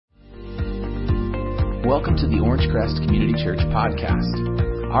welcome to the Orange Crest Community Church podcast.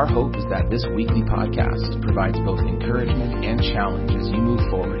 Our hope is that this weekly podcast provides both encouragement and challenge as you move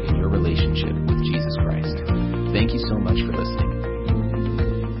forward in your relationship with Jesus Christ. Thank you so much for listening.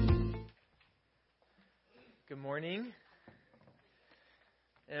 Good morning,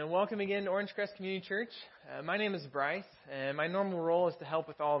 and welcome again to Orange Crest Community Church. My name is Bryce, and my normal role is to help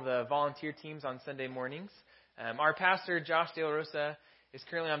with all the volunteer teams on Sunday mornings. Our pastor, Josh De La Rosa, is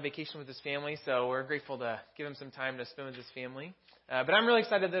currently on vacation with his family, so we're grateful to give him some time to spend with his family. But I'm really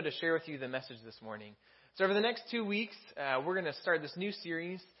excited, though, to share with you the message this morning. So over the next 2 weeks, we're going to start this new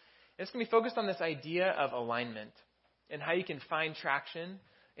series. It's going to be focused on this idea of alignment and how you can find traction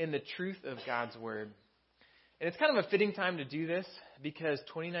in the truth of God's Word. And it's kind of a fitting time to do this because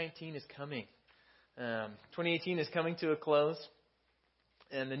 2019 is coming. 2018 is coming to a close,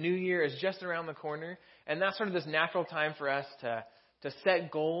 and the new year is just around the corner. And that's sort of this natural time for us to set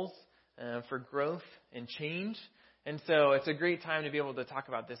goals for growth and change. And so it's a great time to be able to talk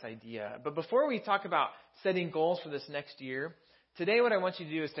about this idea. But before we talk about setting goals for this next year, today what I want you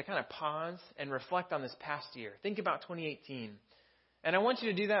to do is to kind of pause and reflect on this past year. Think about 2018. And I want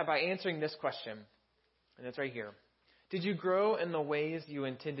you to do that by answering this question. And it's right here. Did you grow in the ways you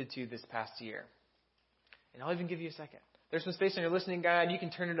intended to this past year? And I'll even give you a second. There's some space on your listening guide. You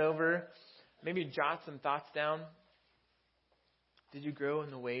can turn it over. Maybe jot some thoughts down. Did you grow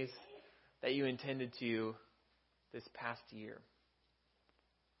in the ways that you intended to this past year?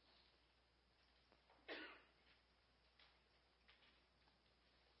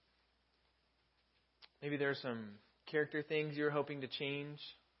 Maybe there are some character things you were hoping to change.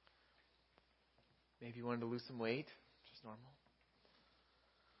 Maybe you wanted to lose some weight, which is normal.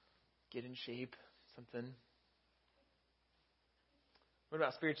 Get in shape, something. What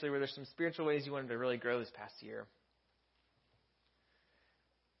about spiritually? Were there some spiritual ways you wanted to really grow this past year?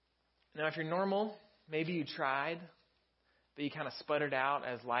 Now, if you're normal, maybe you tried, but you kind of sputtered out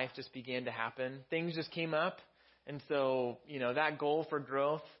as life just began to happen. Things just came up, and so, that goal for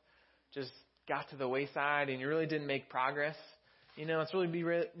growth just got to the wayside, and you really didn't make progress. It's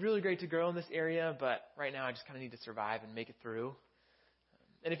really great to grow in this area, but right now I just kind of need to survive and make it through.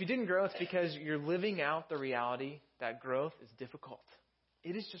 And if you didn't grow, it's because you're living out the reality that growth is difficult.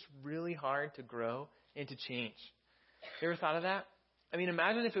 It is just really hard to grow and to change. You ever thought of that? I mean,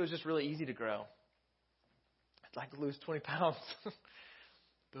 imagine if it was just really easy to grow. I'd like to lose 20 pounds.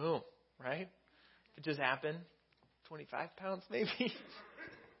 Boom, right? If it just happened, 25 pounds maybe.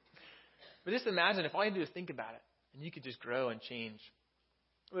 But just imagine if all you do is think about it, and you could just grow and change.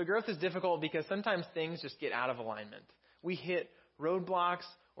 Well, growth is difficult because sometimes things just get out of alignment. We hit roadblocks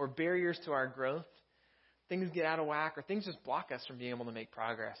or barriers to our growth. Things get out of whack, or things just block us from being able to make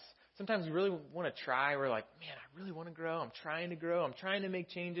progress. Sometimes we really want to try. We're like, man, I really want to grow. I'm trying to grow. I'm trying to make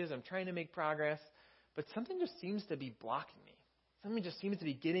changes. I'm trying to make progress. But something just seems to be blocking me. Something just seems to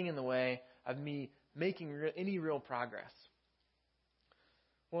be getting in the way of me making any real progress.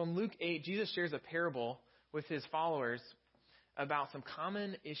 Well, in Luke 8, Jesus shares a parable with his followers about some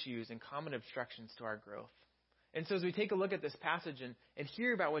common issues and common obstructions to our growth. And so as we take a look at this passage and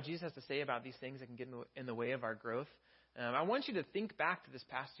hear about what Jesus has to say about these things that can get in the way of our growth, I want you to think back to this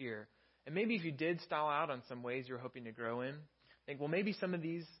past year. And maybe if you did stall out on some ways you were hoping to grow in, think, well, maybe some of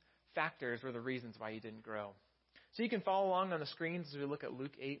these factors were the reasons why you didn't grow. So you can follow along on the screens as we look at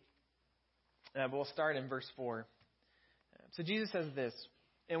Luke 8. But we'll start in verse 4. So Jesus says this,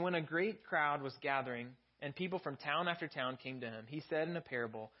 "And when a great crowd was gathering, and people from town after town came to him, he said in a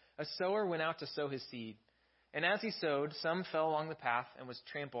parable, a sower went out to sow his seed. And as he sowed, some fell along the path and was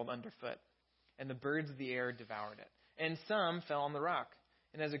trampled underfoot, and the birds of the air devoured it. And some fell on the rock,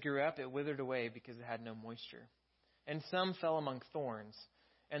 and as it grew up, it withered away because it had no moisture. And some fell among thorns,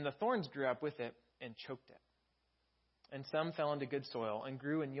 and the thorns grew up with it and choked it. And some fell into good soil and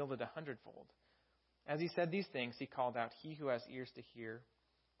grew and yielded 100-fold. As he said these things, he called out, 'He who has ears to hear,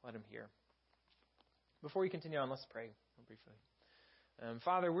 let him hear.'" Before we continue on, let's pray briefly.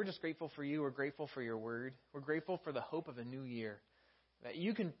 Father, we're just grateful for you. We're grateful for your word. We're grateful for the hope of a new year, that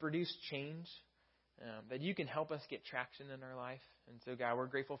you can produce change, that you can help us get traction in our life. And so, God, we're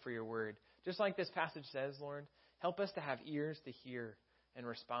grateful for your word. Just like this passage says, Lord, help us to have ears to hear and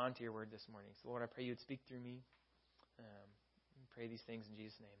respond to your word this morning. So, Lord, I pray you would speak through me. And pray these things in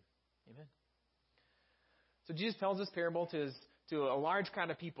Jesus' name. Amen. So Jesus tells this parable to a large crowd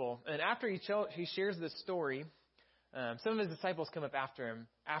of people. And after he shares this story, some of his disciples come up after him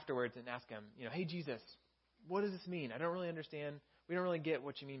afterwards and ask him, "Hey, Jesus, what does this mean? I don't really understand. We don't really get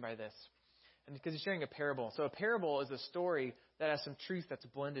what you mean by this." And because he's sharing a parable. So a parable is a story that has some truth that's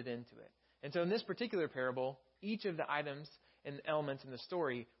blended into it. And so in this particular parable, each of the items and elements in the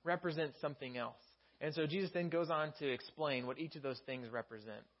story represents something else. And so Jesus then goes on to explain what each of those things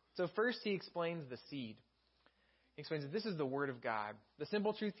represent. So first he explains the seed. He explains that this is the Word of God. The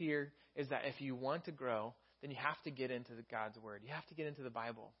simple truth here is that if you want to grow, then you have to get into God's Word. You have to get into the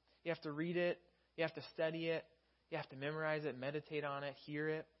Bible. You have to read it. You have to study it. You have to memorize it, meditate on it, hear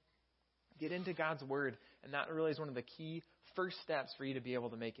it. Get into God's Word. And that really is one of the key first steps for you to be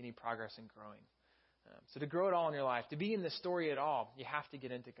able to make any progress in growing. So to grow at all in your life, to be in the story at all, you have to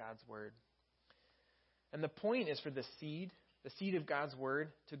get into God's Word. And the point is for the seed of God's Word,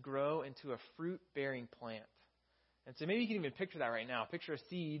 to grow into a fruit-bearing plant. And so maybe you can even picture that right now. Picture a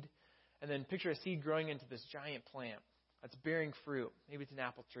seed, and then picture a seed growing into this giant plant that's bearing fruit. Maybe it's an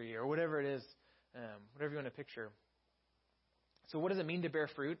apple tree or whatever it is, whatever you want to picture. So what does it mean to bear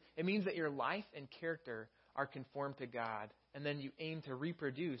fruit? It means that your life and character are conformed to God, and then you aim to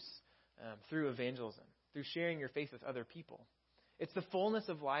reproduce through evangelism, through sharing your faith with other people. It's the fullness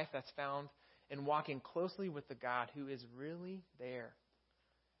of life that's found in walking closely with the God who is really there,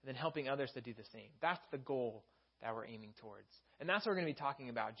 and then helping others to do the same. That's the goal that we're aiming towards. And that's what we're going to be talking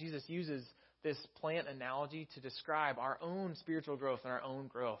about. Jesus uses this plant analogy to describe our own spiritual growth and our own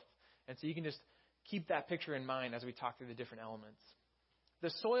growth. And so you can just keep that picture in mind as we talk through the different elements. The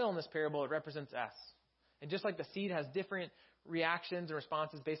soil in this parable, it represents us. And just like the seed has different reactions and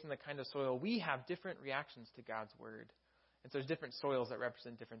responses based on the kind of soil, we have different reactions to God's Word. And so there's different soils that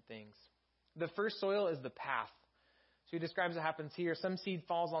represent different things. The first soil is the path. So he describes what happens here. Some seed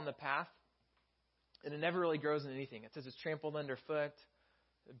falls on the path, and it never really grows into anything. It says it's trampled underfoot.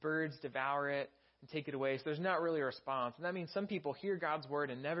 The birds devour it and take it away. So there's not really a response. And that means some people hear God's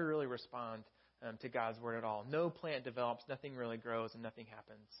Word and never really respond to God's Word at all. No plant develops, nothing really grows, and nothing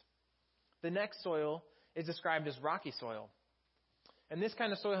happens. The next soil is described as rocky soil. And this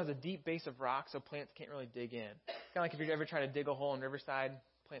kind of soil has a deep base of rock, so plants can't really dig in. Kind of like if you ever try to dig a hole in Riverside,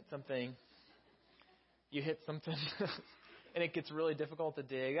 plant something, you hit something, and it gets really difficult to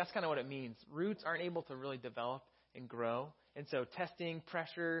dig. That's kind of what it means. Roots aren't able to really develop and grow. And so testing,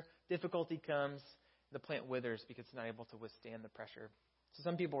 pressure, difficulty comes. The plant withers because it's not able to withstand the pressure. So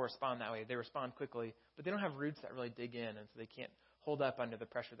some people respond that way. They respond quickly, but they don't have roots that really dig in, and so they can't hold up under the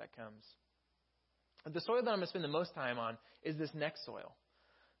pressure that comes. The soil that I'm going to spend the most time on is this next soil.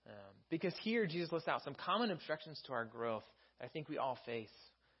 Because here Jesus lists out some common obstructions to our growth that I think we all face.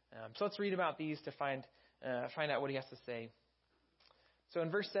 So let's read about these to find out what he has to say. So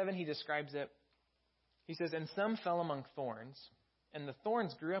in verse 7, he describes it. He says, "And some fell among thorns, and the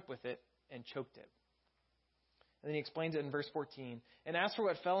thorns grew up with it and choked it." And then he explains it in verse 14. "And as for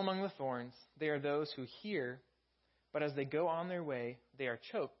what fell among the thorns, they are those who hear, but as they go on their way, they are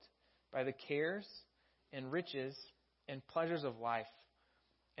choked by the cares and riches and pleasures of life,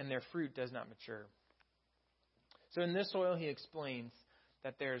 and their fruit does not mature." So in this soil, he explains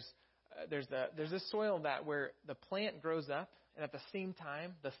that there's this soil that where the plant grows up, and at the same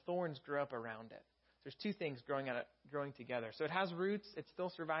time, the thorns grow up around it. There's two things growing together. So it has roots. It's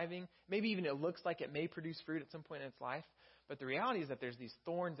still surviving. Maybe even it looks like it may produce fruit at some point in its life. But the reality is that there's these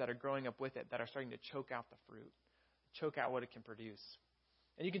thorns that are growing up with it that are starting to choke out the fruit, choke out what it can produce.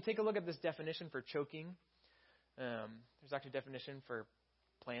 And you can take a look at this definition for choking. There's actually a definition for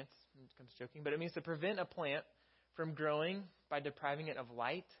plants when it comes to choking. But it means to prevent a plant from growing by depriving it of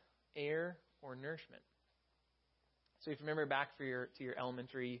light, air, or nourishment. So if you remember back to your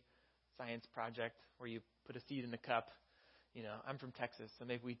elementary science project where you put a seed in a cup. I'm from Texas, so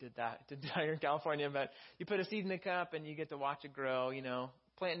maybe we did that here in California, but you put a seed in a cup and you get to watch it grow.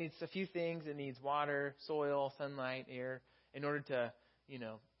 Plant needs a few things. It needs water, soil, sunlight, air in order to,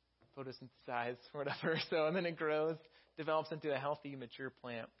 photosynthesize or whatever. So, and then it grows, develops into a healthy, mature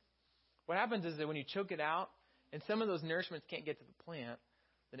plant. What happens is that when you choke it out and some of those nourishments can't get to the plant,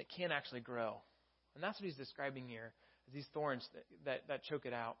 then it can't actually grow. And that's what he's describing here, is these thorns that choke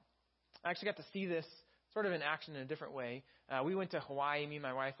it out. I actually got to see this sort of in action in a different way. We went to Hawaii. Me and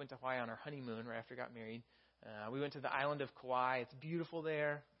my wife went to Hawaii on our honeymoon right after we got married. We went to the island of Kauai. It's beautiful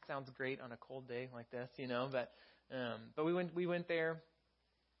there. Sounds great on a cold day like this, But we went there.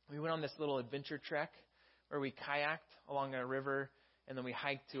 We went on this little adventure trek where we kayaked along a river, and then we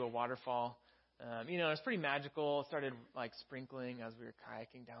hiked to a waterfall. It was pretty magical. It started like sprinkling as we were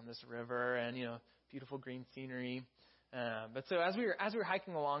kayaking down this river, and beautiful green scenery. But so as we were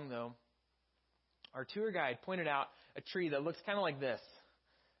hiking along, though, our tour guide pointed out a tree that looks kind of like this.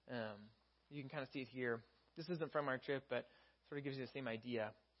 You can kind of see it here. This isn't from our trip, but sort of gives you the same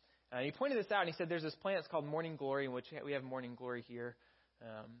idea. He pointed this out, and he said there's this plant that's called morning glory, in which we have morning glory here.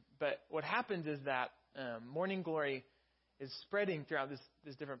 But what happens is that morning glory is spreading throughout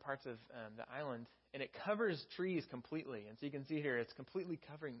this different parts of the island, and it covers trees completely. And so you can see here, it's completely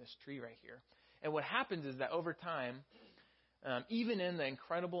covering this tree right here. And what happens is that over time, even in the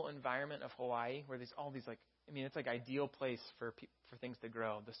incredible environment of Hawaii, where there's all these it's like ideal place for things to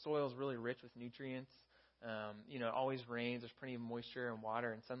grow. The soil is really rich with nutrients. It always rains. There's plenty of moisture and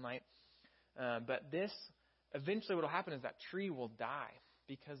water and sunlight. But this, eventually what will happen is that tree will die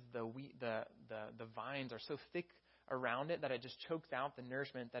because the vines are so thick around it that it just chokes out the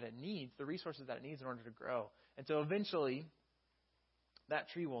nourishment that it needs, the resources that it needs in order to grow. And so eventually that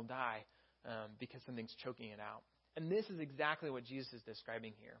tree will die because something's choking it out. And this is exactly what Jesus is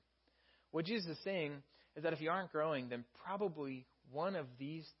describing here. What Jesus is saying is that if you aren't growing, then probably one of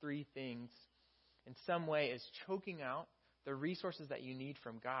these three things in some way is choking out the resources that you need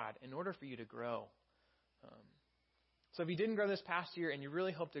from God in order for you to grow. So if you didn't grow this past year and you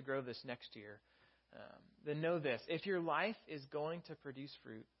really hope to grow this next year, then know this. If your life is going to produce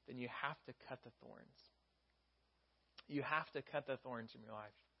fruit, then you have to cut the thorns. You have to cut the thorns from your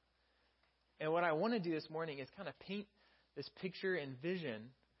life. And what I want to do this morning is kind of paint this picture and vision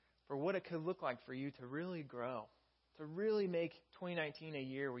for what it could look like for you to really grow, to really make 2019 a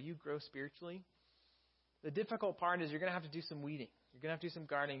year where you grow spiritually. The difficult part is you're going to have to do some weeding. You're going to have to do some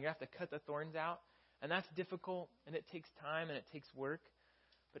gardening. You're going to have to cut the thorns out. And that's difficult, and it takes time, and it takes work.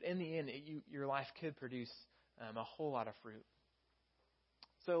 But in the end, your life could produce a whole lot of fruit.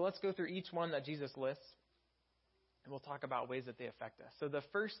 So let's go through each one that Jesus lists, and we'll talk about ways that they affect us. So the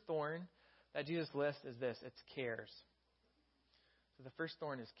first thorn that Jesus lists is this. It's cares. So the first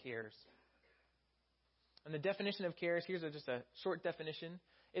thorn is cares. And the definition of cares, here's just a short definition.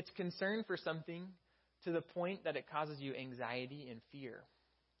 It's concern for something to the point that it causes you anxiety and fear.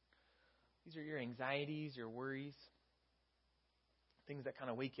 These are your anxieties, your worries, things that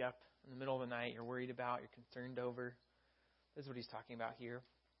kind of wake you up in the middle of the night, you're worried about, you're concerned over. This is what he's talking about here.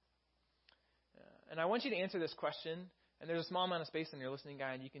 And I want you to answer this question, and there's a small amount of space in your listening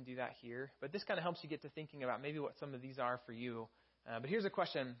guide, and you can do that here. But this kind of helps you get to thinking about maybe what some of these are for you. But here's a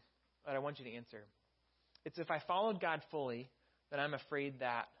question that I want you to answer. It's if I followed God fully, then I'm afraid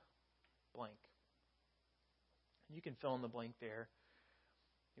that blank. And you can fill in the blank there.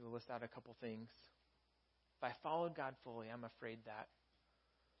 He will list out a couple things. If I followed God fully, I'm afraid that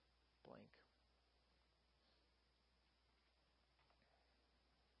blank.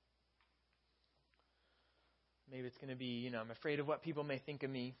 Maybe it's going to be, I'm afraid of what people may think of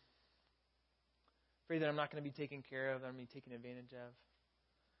me. Afraid that I'm not going to be taken care of, that I'm going to be taken advantage of.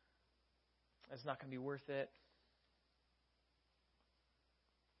 It's not going to be worth it.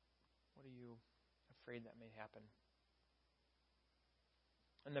 What are you afraid that may happen?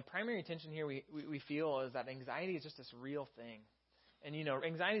 And the primary tension here we feel is that anxiety is just this real thing. And,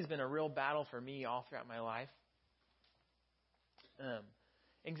 anxiety has been a real battle for me all throughout my life.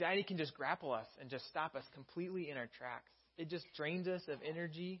 Anxiety can just grapple us and just stop us completely in our tracks. It just drains us of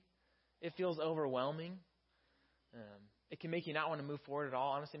energy. It feels overwhelming. It can make you not want to move forward at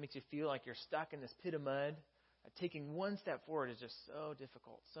all. Honestly, it makes you feel like you're stuck in this pit of mud. Taking one step forward is just so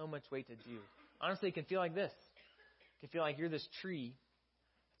difficult, so much weight to do. Honestly, it can feel like this. It can feel like you're this tree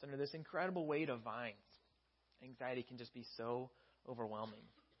under this incredible weight of vines. Anxiety can just be so overwhelming.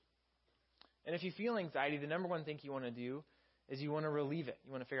 And if you feel anxiety, the number one thing you want to do is you want to relieve it.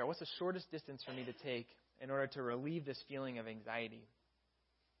 You want to figure out what's the shortest distance for me to take in order to relieve this feeling of anxiety.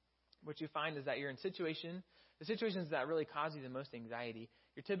 What you find is that you're in the situations that really cause you the most anxiety,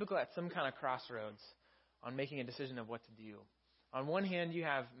 you're typically at some kind of crossroads on making a decision of what to do. On one hand, you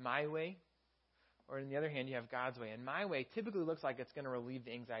have my way, or on the other hand, you have God's way. And my way typically looks like it's going to relieve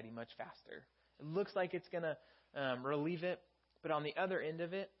the anxiety much faster. It looks like it's going to relieve it, but on the other end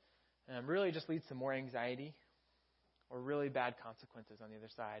of it, really just leads to more anxiety or really bad consequences on the other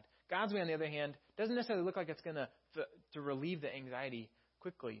side. God's way, on the other hand, doesn't necessarily look like it's going to relieve the anxiety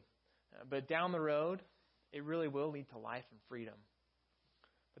quickly. But down the road, it really will lead to life and freedom.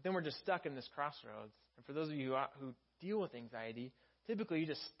 But then we're just stuck in this crossroads. And for those of you who deal with anxiety, typically you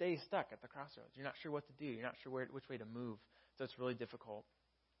just stay stuck at the crossroads. You're not sure what to do. You're not sure which way to move. So it's really difficult.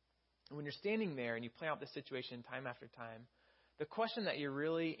 And when you're standing there and you play out this situation time after time, the question that you're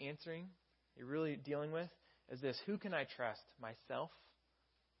really answering, you're really dealing with, is this: who can I trust, myself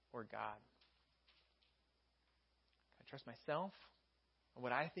or God? Can I trust myself and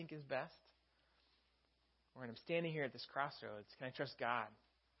what I think is best? Or when I'm standing here at this crossroads, can I trust God?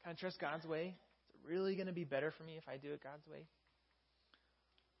 Can I trust God's way? Is it really going to be better for me if I do it God's way?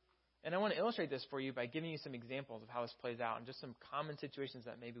 And I want to illustrate this for you by giving you some examples of how this plays out and just some common situations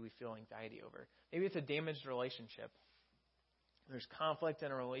that maybe we feel anxiety over. Maybe it's a damaged relationship. There's conflict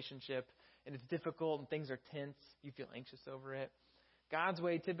in a relationship, and it's difficult, and things are tense. You feel anxious over it. God's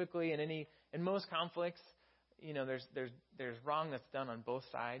way, typically, in most conflicts, there's wrong that's done on both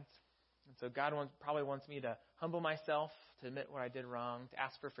sides. And so God probably wants me to humble myself, to admit what I did wrong, to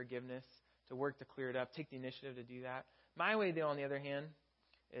ask for forgiveness, to work to clear it up, take the initiative to do that. My way, though, on the other hand,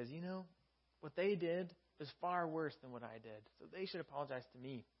 is, what they did is far worse than what I did. So they should apologize to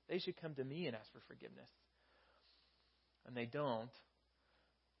me. They should come to me and ask for forgiveness. And they don't.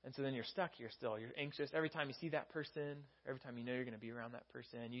 And so then you're stuck here still. You're anxious. Every time you see that person, every time you know you're going to be around that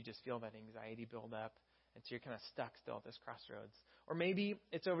person, you just feel that anxiety build up. And so you're kind of stuck still at this crossroads. Or maybe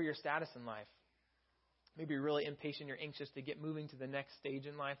it's over your status in life. Maybe you're really impatient. You're anxious to get moving to the next stage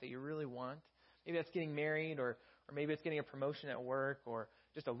in life that you really want. Maybe that's getting married, or maybe it's getting a promotion at work, or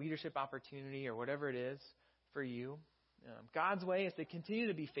just a leadership opportunity, or whatever it is for you. God's way is to continue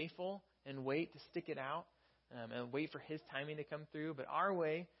to be faithful and wait, to stick it out, and wait for His timing to come through. But our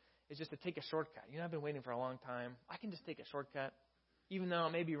way is just to take a shortcut. I've been waiting for a long time. I can just take a shortcut. Even though I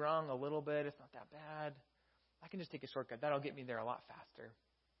may be wrong a little bit, it's not that bad. I can just take a shortcut. That'll get me there a lot faster.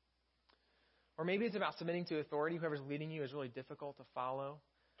 Or maybe it's about submitting to authority. Whoever's leading you is really difficult to follow.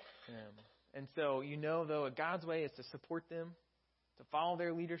 And so though, God's way is to support them, to follow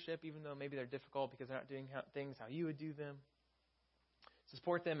their leadership, even though maybe they're difficult because they're not doing things how you would do them. To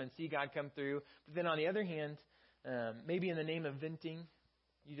support them and see God come through. But then on the other hand, maybe in the name of venting,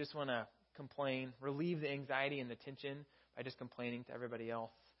 you just want to complain, relieve the anxiety and the tension by just complaining to everybody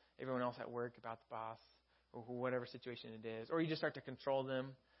else, everyone else at work about the boss, or whatever situation it is. Or you just start to control them,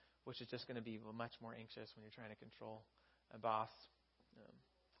 which is just going to be much more anxious when you're trying to control a boss,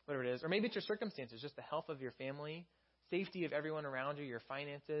 whatever it is. Or maybe it's your circumstances, just the health of your family, safety of everyone around you, your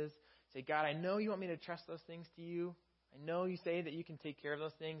finances. Say, God, I know you want me to trust those things to you. I know you say that you can take care of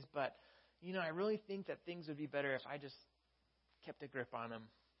those things, but, I really think that things would be better if I just kept a grip on them.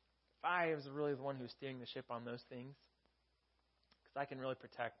 If I was really the one who's steering the ship on those things, because I can really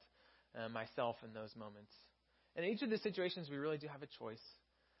protect myself in those moments. In each of the situations, we really do have a choice.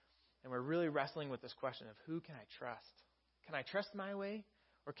 And we're really wrestling with this question of who can I trust? Can I trust my way,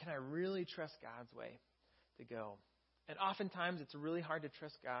 or can I really trust God's way to go? And oftentimes, it's really hard to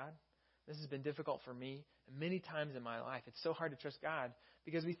trust God. This has been difficult for me, and many times in my life. It's so hard to trust God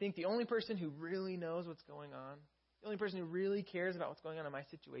because we think the only person who really knows what's going on, the only person who really cares about what's going on in my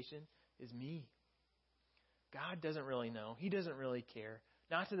situation is me. God doesn't really know. He doesn't really care.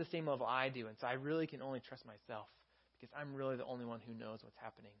 Not to the same level I do. And so I really can only trust myself because I'm really the only one who knows what's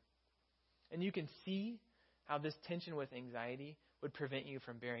happening. And you can see how this tension with anxiety would prevent you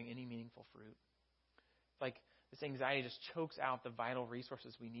from bearing any meaningful fruit. It's like this anxiety just chokes out the vital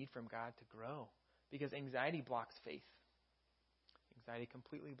resources we need from God to grow, because anxiety blocks faith. Anxiety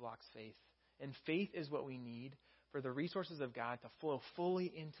completely blocks faith. And faith is what we need for the resources of God to flow fully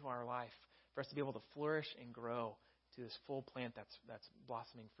into our life, for us to be able to flourish and grow to this full plant that's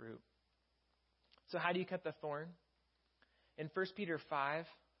blossoming fruit. So how do you cut the thorn? In 1 Peter 5,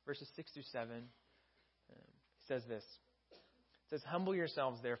 verses 6 through 7, it says this. It says, "Humble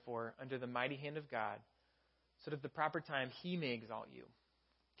yourselves, therefore, under the mighty hand of God, so that at the proper time He may exalt you,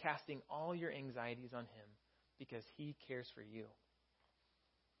 casting all your anxieties on Him, because He cares for you."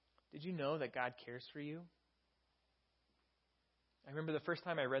 Did you know that God cares for you? I remember the first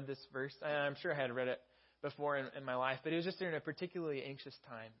time I read this verse. I'm sure I had read it before in my life, but it was just during a particularly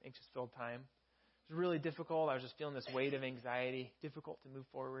anxious-filled time. It was really difficult. I was just feeling this weight of anxiety, difficult to move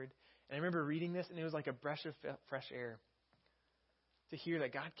forward. And I remember reading this, and it was like a breath of fresh air to hear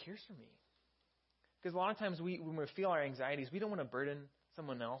that God cares for me. Because a lot of times when we feel our anxieties, we don't want to burden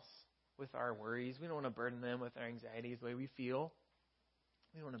someone else with our worries. We don't want to burden them with our anxieties the way we feel.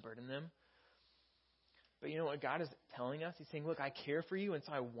 We don't want to burden them. But you know what God is telling us? He's saying, look, I care for you, and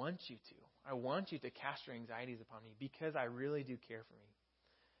so I want you to. I want you to cast your anxieties upon me because I really do care for me.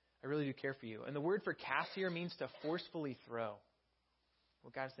 I really do care for you. And the word for cast here means to forcefully throw.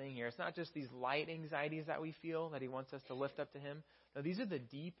 What God's saying here, it's not just these light anxieties that we feel that He wants us to lift up to Him. No, these are the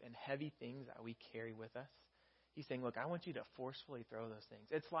deep and heavy things that we carry with us. He's saying, look, I want you to forcefully throw those things.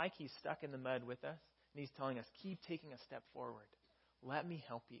 It's like He's stuck in the mud with us, and He's telling us, keep taking a step forward. Let me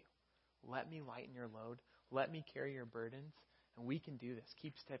help you. Let me lighten your load. Let me carry your burdens. And we can do this.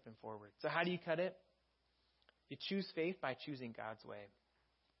 Keep stepping forward. So how do you cut it? You choose faith by choosing God's way.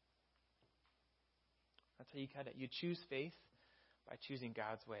 That's how you cut it. You choose faith by choosing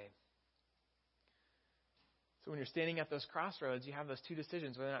God's way. So when you're standing at those crossroads, you have those two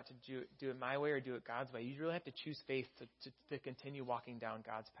decisions, whether or not to do it my way or do it God's way. You really have to choose faith to continue walking down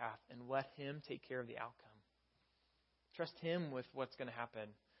God's path and let Him take care of the outcome. Trust Him with what's going to happen.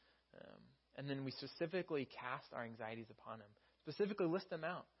 And then we specifically cast our anxieties upon Him. Specifically list them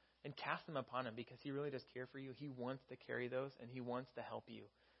out and cast them upon Him because He really does care for you. He wants to carry those and He wants to help you.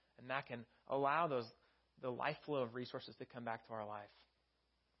 And that can allow the life flow of resources to come back to our life.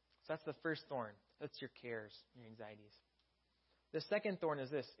 that's the first thorn. That's your cares, your anxieties. The second thorn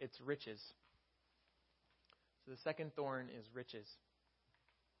is this. It's riches. So the second thorn is riches.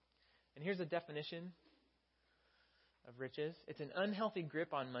 And here's a definition of riches. It's an unhealthy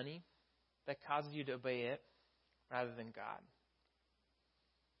grip on money that causes you to obey it rather than God.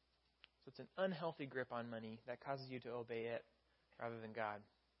 So it's an unhealthy grip on money that causes you to obey it rather than God.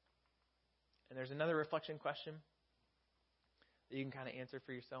 And there's another reflection question that you can kind of answer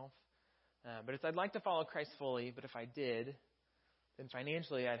for yourself. But it's, I'd like to follow Christ fully, but if I did, then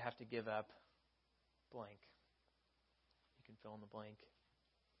financially I'd have to give up blank. You can fill in the blank.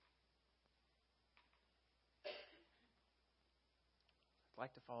 I'd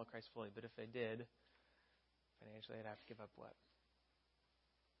like to follow Christ fully, but if I did, financially I'd have to give up what?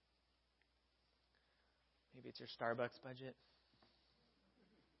 Maybe it's your Starbucks budget.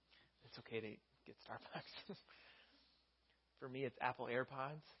 It's okay to get Starbucks. For me, it's Apple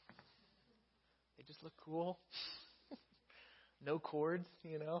AirPods. They just look cool. No cords,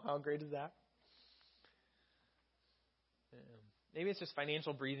 How great is that? Maybe it's just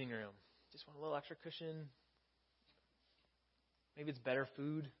financial breathing room. Just want a little extra cushion. Maybe it's better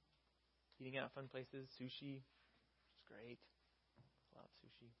food. Eating out fun places. Sushi. It's great. Love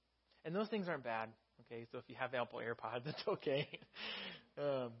sushi. And those things aren't bad. Okay, so if you have Apple AirPods, it's okay.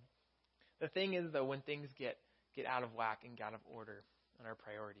 The thing is, though, when things get out of whack and get out of order on our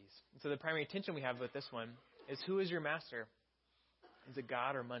priorities. And so the primary tension we have with this one is, who is your master? Is it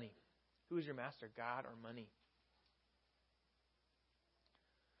God or money? Who is your master, God or money?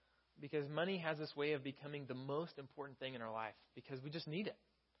 Because money has this way of becoming the most important thing in our life because we just need it.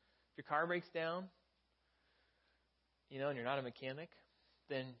 If your car breaks down, and you're not a mechanic,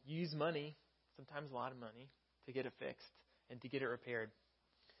 then you use money, sometimes a lot of money, to get it fixed and to get it repaired.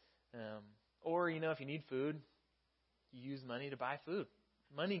 Or, if you need food, you use money to buy food.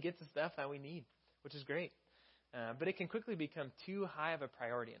 Money gets the stuff that we need, which is great. But it can quickly become too high of a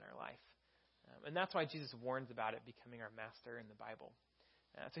priority in our life. And that's why Jesus warns about it becoming our master in the Bible.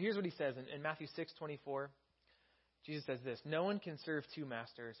 So here's what he says in Matthew 6:24. Jesus says this: "No one can serve two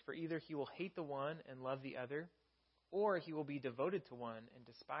masters, for either he will hate the one and love the other, or he will be devoted to one and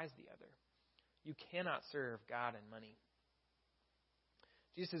despise the other. You cannot serve God and money."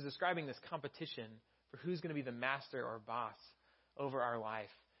 Jesus is describing this competition for who's going to be the master or boss over our life.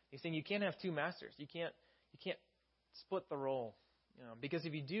 He's saying you can't have two masters. You can't split the role. Because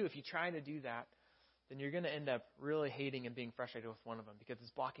if you try to do that, then you're going to end up really hating and being frustrated with one of them because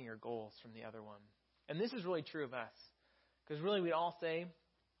it's blocking your goals from the other one. And this is really true of us. Because really we all say,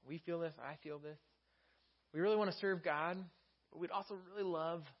 we feel this, I feel this. We really want to serve God, but we'd also really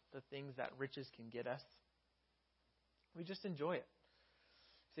love the things that riches can get us. We just enjoy it.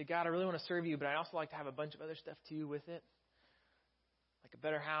 Say, God, I really want to serve you, but I also like to have a bunch of other stuff too with it. Like a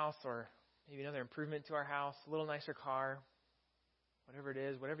better house, or maybe another improvement to our house, a little nicer car, whatever it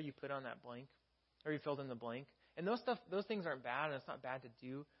is, whatever you put on that blank, or you filled in the blank. And those things aren't bad, and it's not bad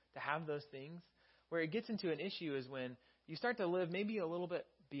to have those things. Where it gets into an issue is when you start to live maybe a little bit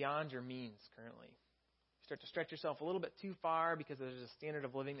beyond your means currently. You start to stretch yourself a little bit too far because there's a standard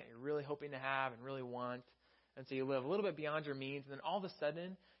of living that you're really hoping to have and really want. And so you live a little bit beyond your means, and then all of a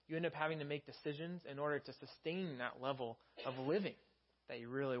sudden you end up having to make decisions in order to sustain that level of living that you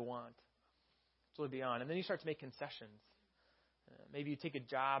really want. It's really beyond. And then you start to make concessions. Maybe you take a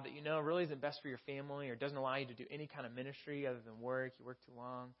job that really isn't best for your family or doesn't allow you to do any kind of ministry other than work. You work too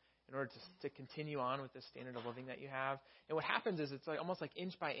long in order to continue on with the standard of living that you have. And what happens is it's like almost like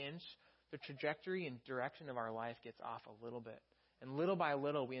inch by inch, the trajectory and direction of our life gets off a little bit. And little by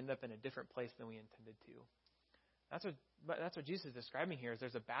little, we end up in a different place than we intended to. That's what Jesus is describing here. Is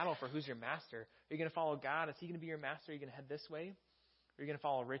there's a battle for who's your master. Are you going to follow God? Is he going to be your master? Are you going to head this way? Or are you going to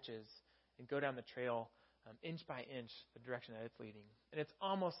follow riches and go down the trail inch by inch, the direction that it's leading? And it's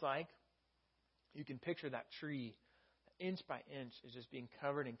almost like you can picture that tree, inch by inch, is just being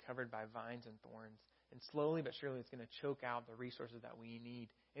covered and covered by vines and thorns. And slowly but surely, it's going to choke out the resources that we need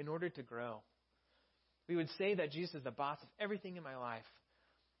in order to grow. We would say that Jesus is the boss of everything in my life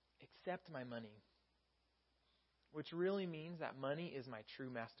except my money. Which really means that money is my true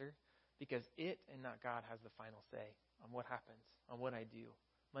master because it and not God has the final say on what happens, on what I do.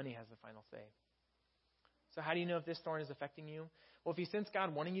 Money has the final say. So how do you know if this thorn is affecting you? Well, if you sense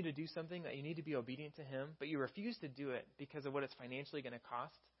God wanting you to do something that you need to be obedient to him, but you refuse to do it because of what it's financially going to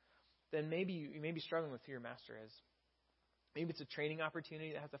cost, then maybe you may be struggling with who your master is. Maybe it's a training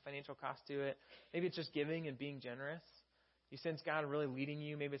opportunity that has a financial cost to it. Maybe it's just giving and being generous. You sense God really leading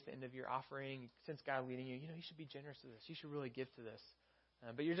you. Maybe it's the end of your offering. You sense God leading you. You should be generous to this. You should really give to this.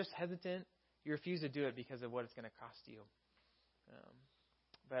 But you're just hesitant. You refuse to do it because of what it's going to cost you.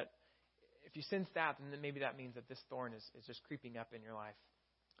 But if you sense that, then maybe that means that this thorn is just creeping up in your life.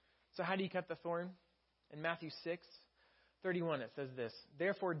 So how do you cut the thorn? In Matthew 6:31, it says this,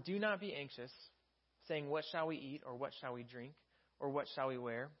 "Therefore do not be anxious, saying, what shall we eat, or what shall we drink, or what shall we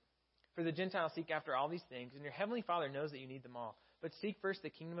wear? For the Gentiles seek after all these things, and your heavenly Father knows that you need them all. But seek first the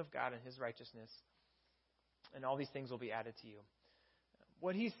kingdom of God and his righteousness, and all these things will be added to you."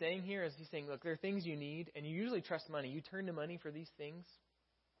 What he's saying here is he's saying, look, there are things you need, and you usually trust money. You turn to money for these things.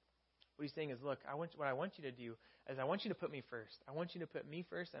 What he's saying is, look, what I want you to do is I want you to put me first. I want you to put me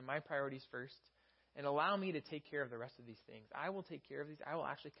first and my priorities first, and allow me to take care of the rest of these things. I will take care of these. I will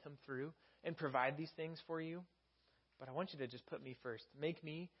actually come through and provide these things for you. But I want you to just put me first. Make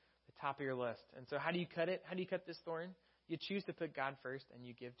me the top of your list. And so how do you cut it? How do you cut this thorn? You choose to put God first, and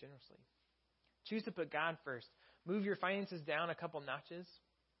you give generously. Choose to put God first. Move your finances down a couple notches,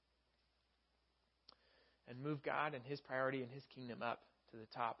 and move God and his priority and his kingdom up to the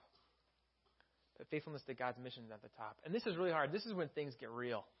top. But faithfulness to God's mission is at the top. And this is really hard. This is when things get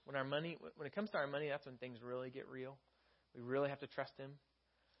real. When it comes to our money, that's when things really get real. We really have to trust him,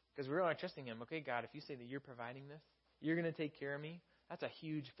 because we really are trusting him. Okay, God, if you say that you're providing this, you're going to take care of me, that's a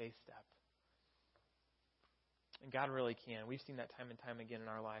huge faith step. And God really can. We've seen that time and time again in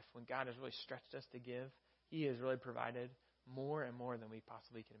our life. When God has really stretched us to give, he has really provided more and more than we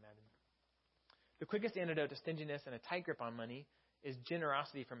possibly can imagine. The quickest antidote to stinginess and a tight grip on money is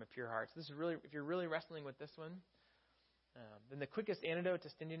generosity from a pure heart. So this is really, if you're really wrestling with this one, then the quickest antidote to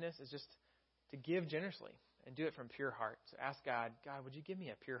stinginess is just to give generously and do it from pure heart. So ask God, would you give me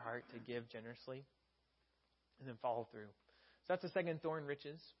a pure heart to give generously? And then follow through. So that's the second thorn,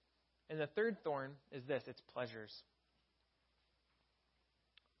 riches. And the third thorn is this, it's pleasures.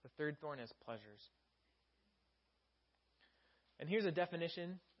 The third thorn is pleasures. And here's a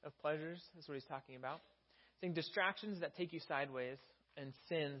definition of pleasures. That's what he's talking about. Saying distractions that take you sideways and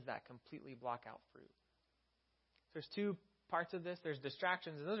sins that completely block out fruit. So there's two parts of this. There's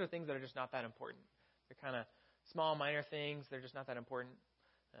distractions, and those are things that are just not that important. They're kind of small, minor things. They're just not that important.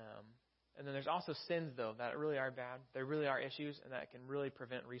 And then there's also sins, though, that really are bad. There really are issues, and that can really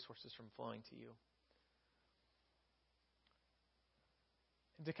prevent resources from flowing to you.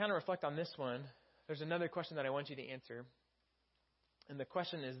 And to kind of reflect on this one, there's another question that I want you to answer. And the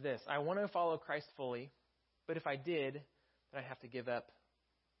question is this. I want to follow Christ fully, but if I did, then I'd have to give up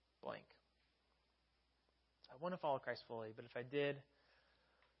blank. I want to follow Christ fully, but if I did,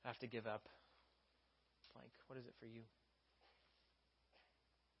 I have to give up blank. What is it for you?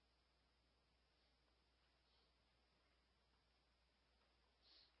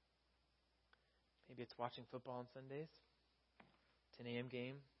 Maybe it's watching football on Sundays. 10 a.m.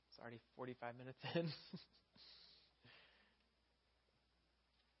 game. It's already 45 minutes in.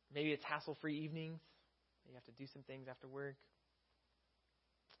 Maybe it's hassle-free evenings. You have to do some things after work.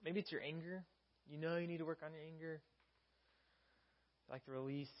 Maybe it's your anger. You know you need to work on your anger. You like the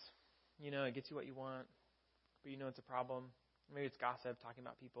release. You know it gets you what you want, but you know it's a problem. Maybe it's gossip, talking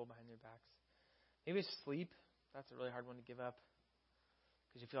about people behind their backs. Maybe it's sleep. That's a really hard one to give up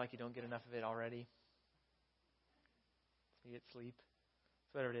because you feel like you don't get enough of it already. Maybe it's sleep.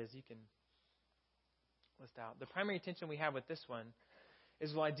 So whatever it is, you can list out. The primary tension we have with this one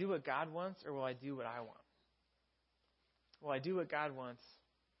is, will I do what God wants or will I do what I want? Will I do what God wants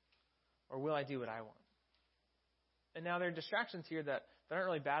or will I do what I want? And now there are distractions here that aren't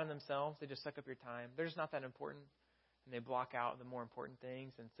really bad in themselves. They just suck up your time. They're just not that important, and they block out the more important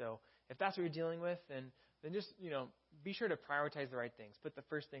things. And so if that's what you're dealing with, then just, be sure to prioritize the right things. Put the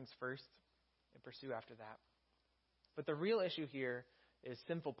first things first and pursue after that. But the real issue here is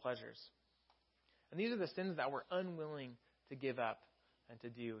sinful pleasures. And these are the sins that we're unwilling to give up and to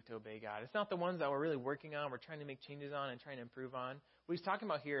do to obey God. It's not the ones that we're really working on, we're trying to make changes on and trying to improve on. What he's talking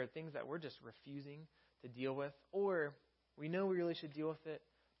about here are things that we're just refusing to deal with, or we know we really should deal with it,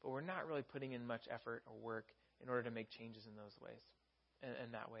 but we're not really putting in much effort or work in order to make changes in those ways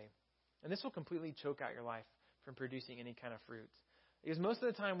and that way. And this will completely choke out your life from producing any kind of fruit. Because most of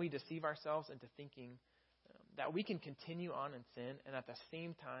the time we deceive ourselves into thinking that we can continue on in sin, and at the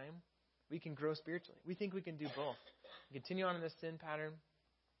same time, we can grow spiritually. We think we can do both. We continue on in this sin pattern,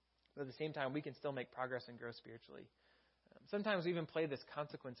 but at the same time, we can still make progress and grow spiritually. Sometimes we even play this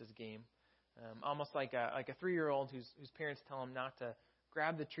consequences game, almost like a 3-year-old whose parents tell him not to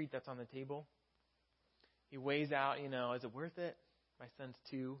grab the treat that's on the table. He weighs out, is it worth it? My son's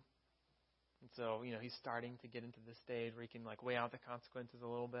 2. And so, he's starting to get into this stage where he can weigh out the consequences a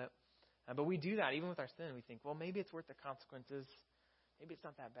little bit. But we do that even with our sin. We think, well, maybe it's worth the consequences. Maybe it's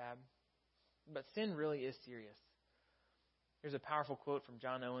not that bad. But sin really is serious. Here's a powerful quote from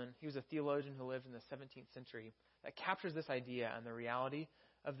John Owen. He was a theologian who lived in the 17th century that captures this idea and the reality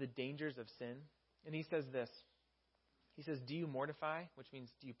of the dangers of sin. And he says this. He says, do you mortify, which means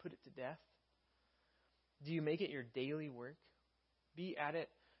do you put it to death? Do you make it your daily work? Be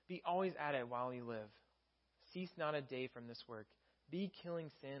always at it while you live. Cease not a day from this work. Be killing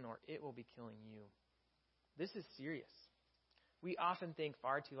sin, or it will be killing you. This is serious. We often think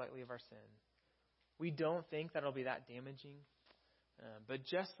far too lightly of our sin. We don't think that it'll be that damaging. But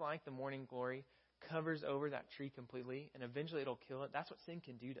just like the morning glory covers over that tree completely, and eventually it'll kill it, that's what sin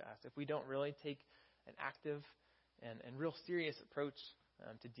can do to us if we don't really take an active and real serious approach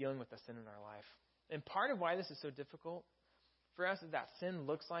to dealing with the sin in our life. And part of why this is so difficult for us is that sin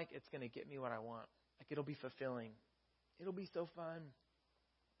looks like it's going to get me what I want. Like it'll be fulfilling. It'll be so fun.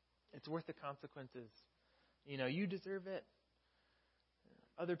 It's worth the consequences. You deserve it.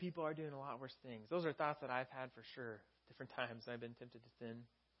 Other people are doing a lot worse things. Those are thoughts that I've had for sure. Different times I've been tempted to sin.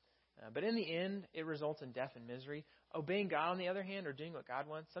 But in the end, it results in death and misery. Obeying God, on the other hand, or doing what God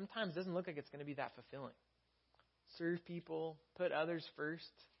wants, sometimes doesn't look like it's going to be that fulfilling. Serve people, put others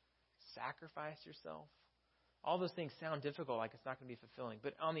first, sacrifice yourself. All those things sound difficult, like it's not going to be fulfilling.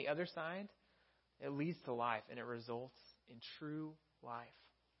 But on the other side, it leads to life, and it results in true life.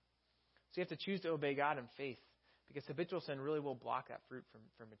 So you have to choose to obey God in faith, because habitual sin really will block that fruit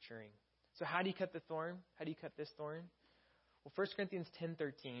from maturing. So how do you cut the thorn? How do you cut this thorn? Well, 1 Corinthians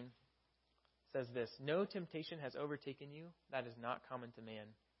 10:13 says this, no temptation has overtaken you that is not common to man.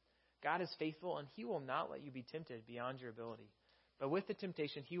 God is faithful, and he will not let you be tempted beyond your ability. But with the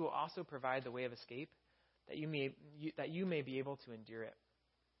temptation, he will also provide the way of escape that you may be able to endure it.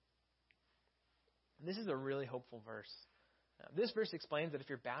 And this is a really hopeful verse. This verse explains that if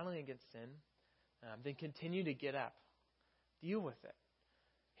you're battling against sin, then continue to get up. Deal with it.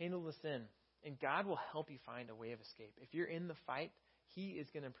 Handle the sin. And God will help you find a way of escape. If you're in the fight, he is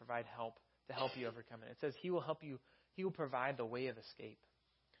going to provide help to help you overcome it. It says he will help you. He will provide the way of escape.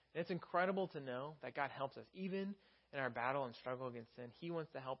 And it's incredible to know that God helps us. Even in our battle and struggle against sin, he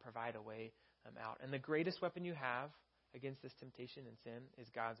wants to help provide a way out. And the greatest weapon you have against this temptation and sin is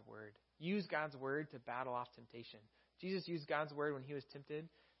God's word. Use God's word to battle off temptation. Jesus used God's word when he was tempted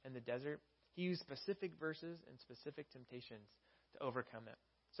in the desert. He used specific verses and specific temptations to overcome it.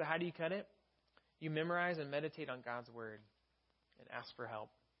 So how do you cut it? You memorize and meditate on God's word and ask for help.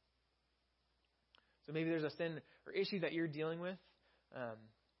 So maybe there's a sin or issue that you're dealing with.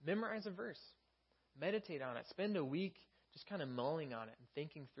 Memorize a verse. Meditate on it. Spend a week just kind of mulling on it and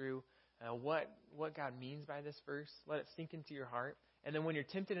thinking through what God means by this verse. Let it sink into your heart. And then when you're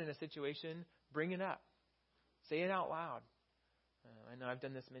tempted in a situation, bring it up. Say it out loud. I know I've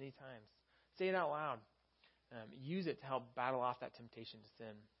done this many times. Say it out loud. Use it to help battle off that temptation to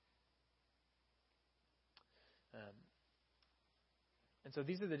sin. And so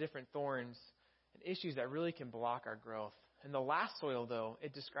these are the different thorns and issues that really can block our growth. And the last soil, though,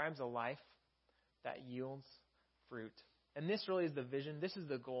 it describes a life that yields fruit. And this really is the vision. This is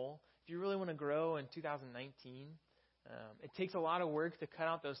the goal. If you really want to grow in 2019, it takes a lot of work to cut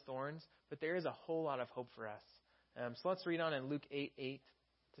out those thorns, but there is a whole lot of hope for us. So let's read on in Luke 8:8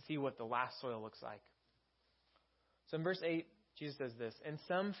 to see what the last soil looks like. So in verse 8, Jesus says this, and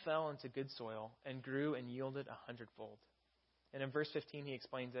some fell into good soil and grew and yielded 100-fold. And in verse 15, he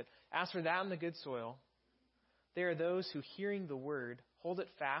explains it. As for that in the good soil, there are those who, hearing the word, hold it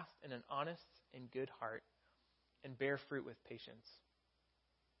fast in an honest and good heart and bear fruit with patience.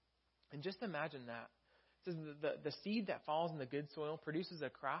 And just imagine that. It says the seed that falls in the good soil produces a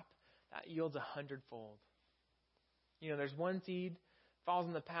crop that yields 100-fold. There's one seed falls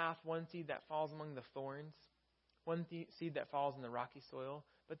in the path, one seed that falls among the thorns, one seed that falls in the rocky soil,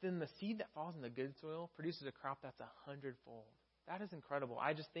 but then the seed that falls in the good soil produces a crop that's 100-fold. That is incredible.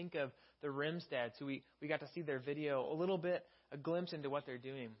 I just think of the Rimsteads, who we got to see their video, a glimpse into what they're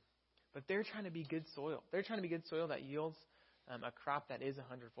doing. But they're trying to be good soil. They're trying to be good soil that yields a crop that is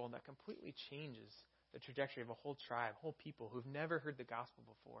 100-fold, that completely changes the trajectory of a whole tribe, whole people who've never heard the gospel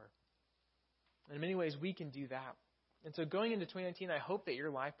before. And in many ways, we can do that. And so going into 2019, I hope that your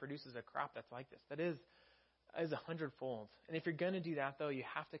life produces a crop that's like this, that is 100-fold. And if you're going to do that, though, you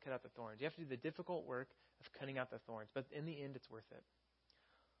have to cut out the thorns. You have to do the difficult work of cutting out the thorns. But in the end, it's worth it.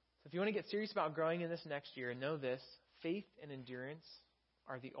 So if you want to get serious about growing in this next year, know this: faith and endurance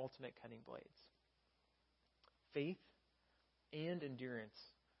are the ultimate cutting blades. Faith and endurance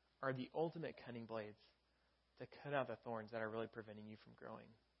are the ultimate cutting blades to cut out the thorns that are really preventing you from growing.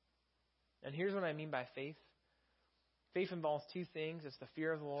 And here's what I mean by faith. Faith involves two things. It's the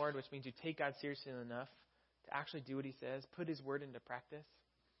fear of the Lord, which means you take God seriously enough to actually do what he says, put his word into practice,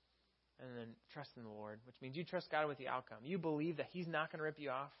 and then trust in the Lord, which means you trust God with the outcome. You believe that he's not going to rip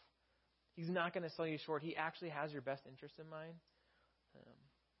you off. He's not going to sell you short. He actually has your best interest in mind.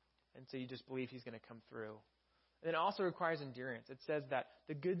 And so you just believe he's going to come through. And it also requires endurance. It says that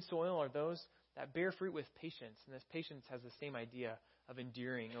the good soil are those that bear fruit with patience. And this patience has the same idea of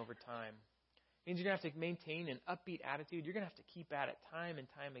enduring over time. It means you're going to have to maintain an upbeat attitude. You're going to have to keep at it time and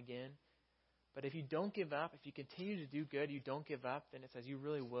time again. But if you don't give up, if you continue to do good, you don't give up, then it says you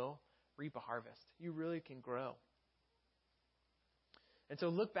really will reap a harvest. You really can grow. And so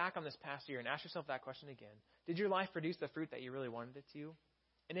look back on this past year and ask yourself that question again. Did your life produce the fruit that you really wanted it to?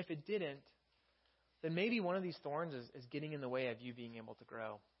 And if it didn't, then maybe one of these thorns is getting in the way of you being able to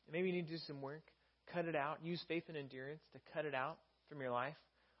grow. And maybe you need to do some work, cut it out, use faith and endurance to cut it out from your life.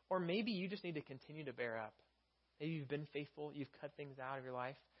 Or maybe you just need to continue to bear up. Maybe you've been faithful, you've cut things out of your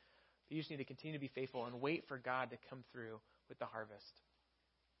life, but you just need to continue to be faithful and wait for God to come through with the harvest.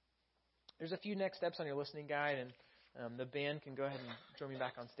 There's a few next steps on your listening guide, and the band can go ahead and join me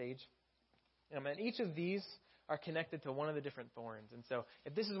back on stage. And each of these are connected to one of the different thorns. And so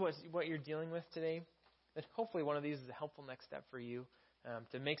if this is what you're dealing with today, then hopefully one of these is a helpful next step for you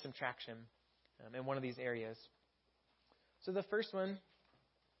to make some traction in one of these areas. So the first one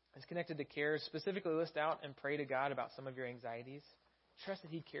is connected to care. Specifically list out and pray to God about some of your anxieties. Trust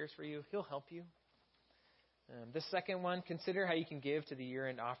that he cares for you. He'll help you. The second one, consider how you can give to the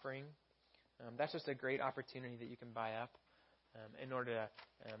year-end offering. That's just a great opportunity that you can buy up in order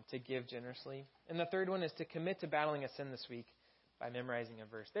to give generously. And the third one is to commit to battling a sin this week by memorizing a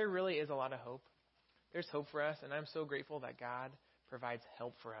verse. There really is a lot of hope. There's hope for us, and I'm so grateful that God provides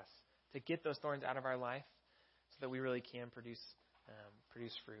help for us to get those thorns out of our life so that we really can produce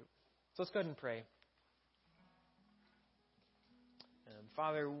fruit. So let's go ahead and pray.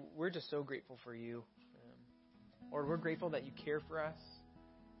 Father, we're just so grateful for you. Lord, we're grateful that you care for us.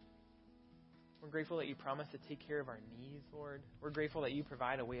 We're grateful that you promise to take care of our needs, Lord. We're grateful that you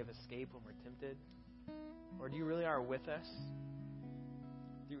provide a way of escape when we're tempted. Lord, you really are with us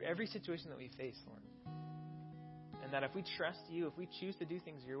through every situation that we face, Lord. And that if we trust you, if we choose to do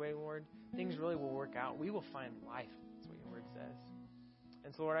things your way, Lord, things really will work out. We will find life. That's what your word says.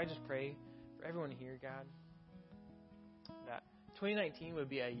 And so, Lord, I just pray for everyone here, God, that 2019 would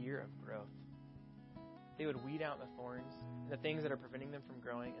be a year of growth. They would weed out the thorns and the things that are preventing them from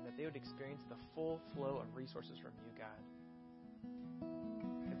growing, and that they would experience the full flow of resources from you, God.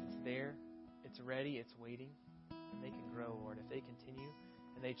 Because it's there, it's ready, it's waiting, and they can grow, Lord, if they continue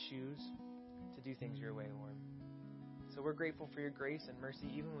and they choose to do things your way, Lord. So we're grateful for your grace and mercy.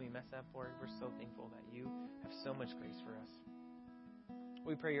 Even when we mess up, Lord, we're so thankful that you have so much grace for us.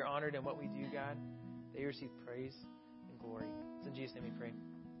 We pray you're honored in what we do, God, that you receive praise and glory. It's in Jesus' name we pray.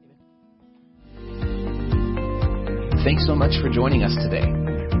 Thanks so much for joining us today.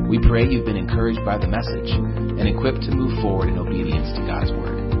 We pray you've been encouraged by the message and equipped to move forward in obedience to God's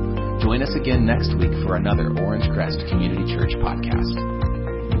Word. Join us again next week for another Orange Crest Community Church podcast.